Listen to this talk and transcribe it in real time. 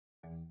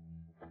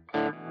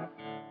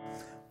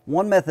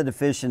One method of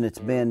fishing that's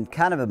been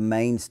kind of a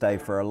mainstay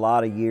for a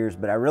lot of years,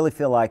 but I really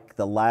feel like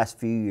the last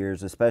few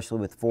years, especially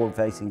with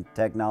forward-facing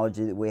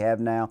technology that we have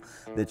now,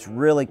 that's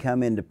really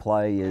come into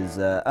play is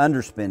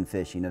underspin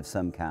fishing of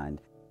some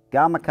kind.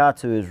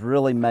 Gamakatsu has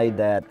really made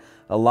that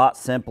a lot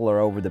simpler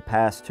over the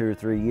past 2 or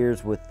 3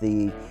 years with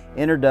the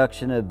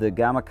introduction of the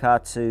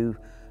Gamakatsu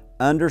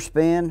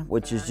Underspin,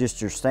 which is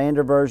just your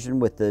standard version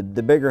with the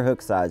bigger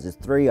hook sizes,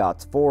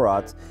 3/0,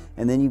 4/0,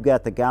 and then you've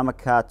got the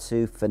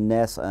Gamakatsu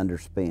Finesse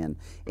Underspin.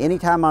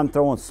 Anytime I'm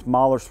throwing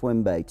smaller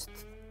swim baits,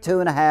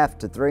 2.5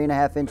 to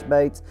 3.5 inch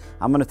baits,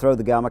 I'm going to throw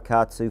the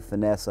Gamakatsu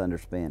Finesse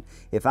Underspin.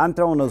 If I'm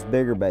throwing those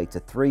bigger baits,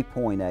 a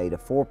 3.8, a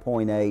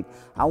 4.8,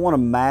 I want to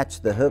match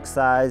the hook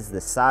size,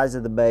 the size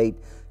of the bait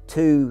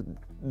to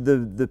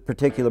the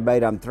particular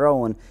bait I'm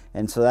throwing,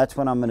 and so that's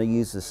when I'm going to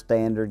use the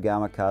standard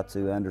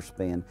Gamakatsu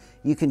Underspin.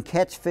 You can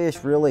catch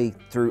fish really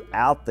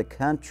throughout the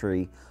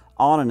country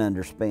on an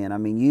underspin. I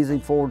mean, using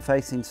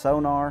forward-facing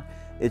sonar,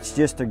 it's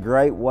just a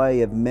great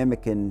way of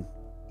mimicking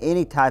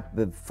any type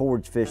of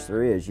forage fish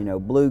there is, you know,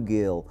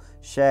 bluegill,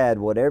 shad,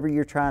 whatever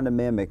you're trying to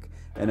mimic,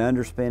 an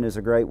underspin is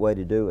a great way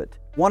to do it.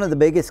 One of the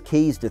biggest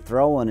keys to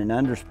throwing an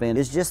underspin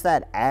is just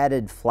that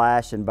added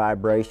flash and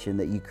vibration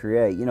that you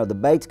create. You know, the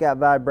bait's got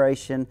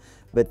vibration,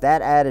 but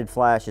that added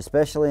flash,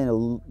 especially in a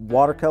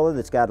watercolor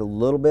that's got a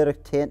little bit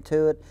of tint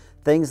to it,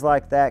 things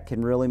like that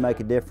can really make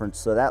a difference.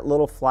 So that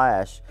little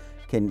flash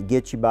can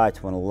get you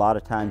bites when a lot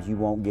of times you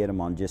won't get them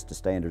on just a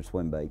standard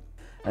swim bait.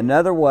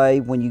 Another way,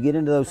 when you get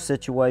into those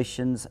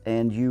situations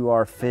and you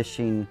are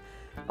fishing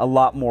a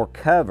lot more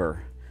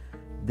cover,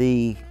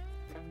 the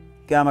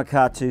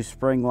Gamakatsu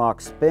Spring Lock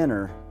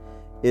Spinner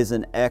is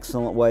an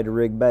excellent way to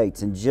rig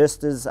baits. And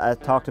just as I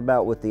talked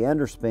about with the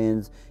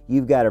underspins,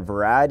 you've got a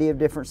variety of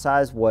different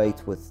size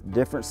weights with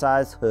different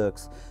size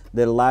hooks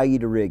that allow you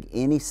to rig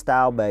any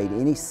style bait,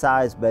 any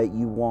size bait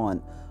you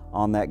want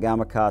on that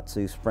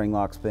Gamakatsu Spring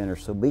Lock Spinner.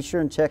 So be sure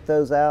and check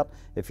those out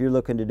if you're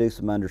looking to do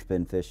some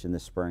underspin fishing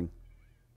this spring.